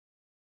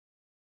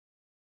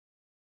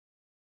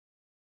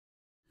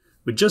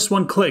With just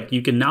one click,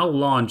 you can now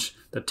launch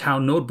the TAO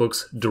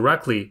notebooks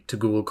directly to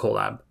Google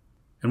Colab.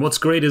 And what's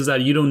great is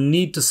that you don't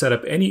need to set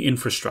up any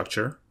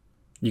infrastructure.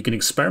 You can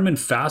experiment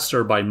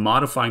faster by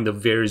modifying the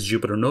various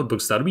Jupyter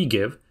notebooks that we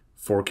give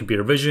for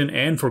computer vision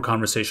and for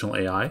conversational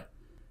AI.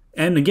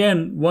 And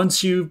again,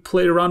 once you've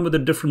played around with the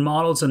different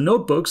models and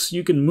notebooks,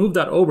 you can move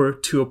that over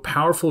to a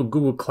powerful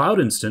Google Cloud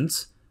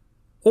instance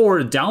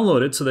or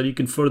download it so that you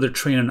can further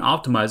train and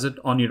optimize it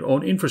on your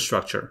own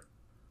infrastructure.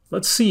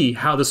 Let's see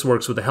how this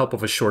works with the help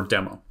of a short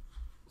demo.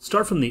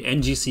 Start from the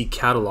NGC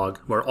catalog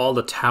where all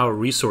the TAO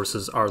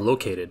resources are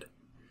located.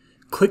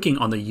 Clicking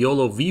on the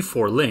YOLO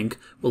v4 link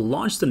will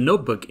launch the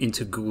notebook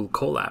into Google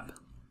Colab.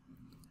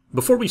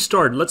 Before we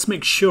start, let's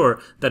make sure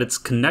that it's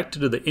connected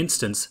to the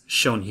instance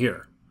shown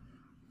here.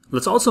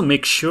 Let's also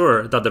make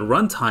sure that the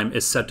runtime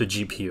is set to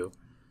GPU.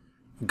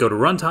 Go to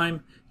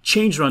Runtime,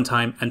 change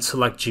Runtime, and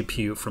select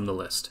GPU from the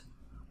list.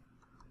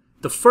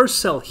 The first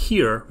cell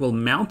here will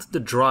mount the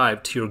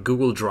drive to your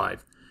Google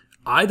Drive,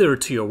 either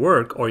to your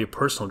work or your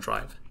personal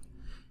drive.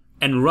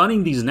 And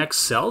running these next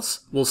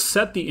cells will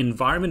set the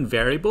environment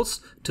variables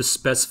to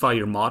specify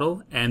your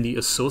model and the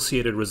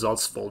associated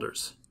results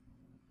folders.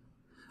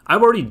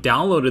 I've already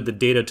downloaded the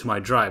data to my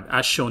drive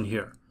as shown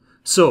here,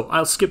 so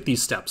I'll skip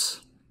these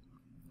steps.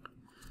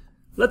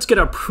 Let's get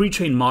our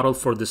pre-trained model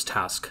for this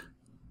task.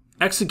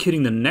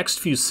 Executing the next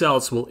few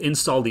cells will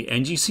install the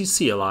NGC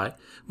CLI,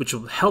 which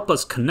will help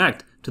us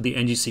connect to the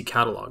NGC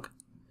catalog.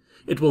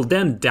 It will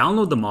then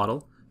download the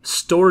model,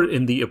 store it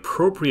in the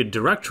appropriate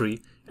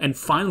directory, and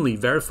finally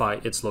verify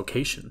its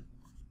location.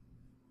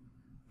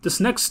 This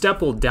next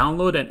step will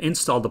download and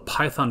install the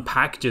Python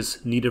packages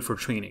needed for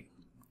training.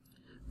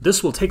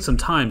 This will take some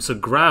time, so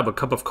grab a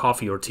cup of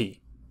coffee or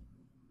tea.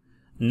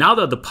 Now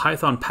that the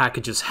Python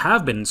packages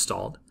have been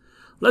installed,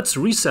 let's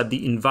reset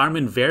the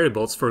environment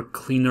variables for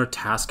cleaner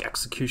task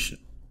execution.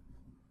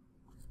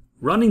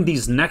 Running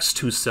these next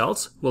two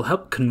cells will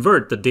help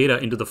convert the data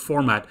into the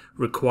format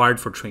required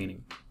for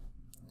training.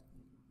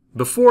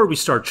 Before we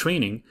start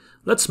training,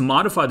 let's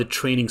modify the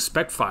training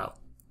spec file.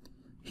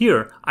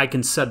 Here, I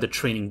can set the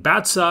training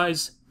batch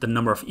size, the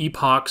number of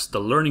epochs, the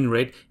learning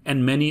rate,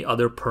 and many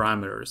other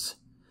parameters.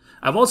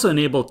 I've also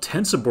enabled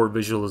TensorBoard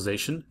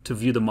visualization to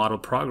view the model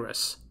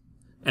progress.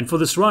 And for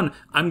this run,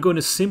 I'm going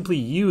to simply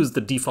use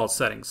the default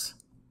settings.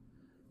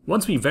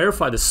 Once we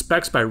verify the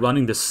specs by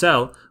running this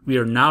cell, we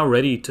are now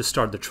ready to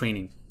start the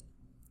training.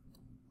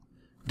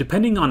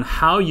 Depending on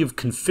how you've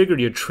configured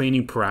your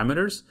training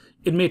parameters,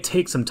 it may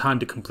take some time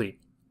to complete.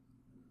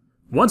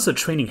 Once the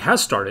training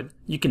has started,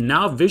 you can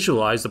now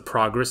visualize the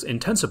progress in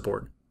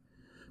TensorBoard.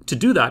 To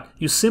do that,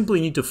 you simply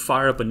need to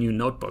fire up a new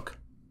notebook.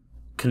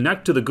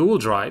 Connect to the Google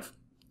Drive,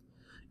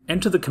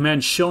 enter the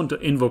command shown to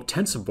invoke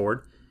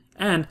TensorBoard,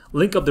 and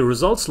link up the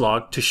results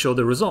log to show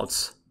the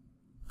results.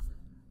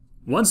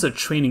 Once the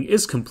training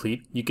is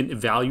complete, you can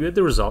evaluate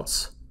the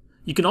results.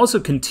 You can also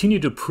continue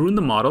to prune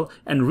the model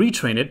and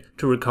retrain it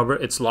to recover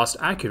its lost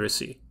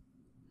accuracy.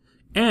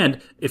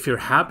 And if you're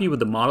happy with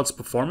the model's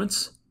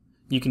performance,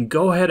 you can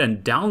go ahead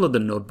and download the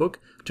notebook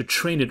to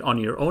train it on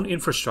your own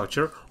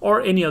infrastructure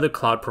or any other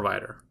cloud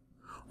provider.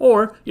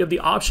 Or you have the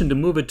option to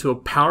move it to a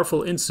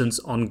powerful instance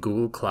on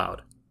Google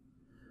Cloud.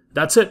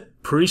 That's it.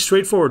 Pretty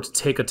straightforward to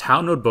take a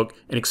TAO notebook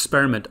and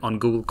experiment on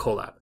Google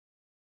Colab.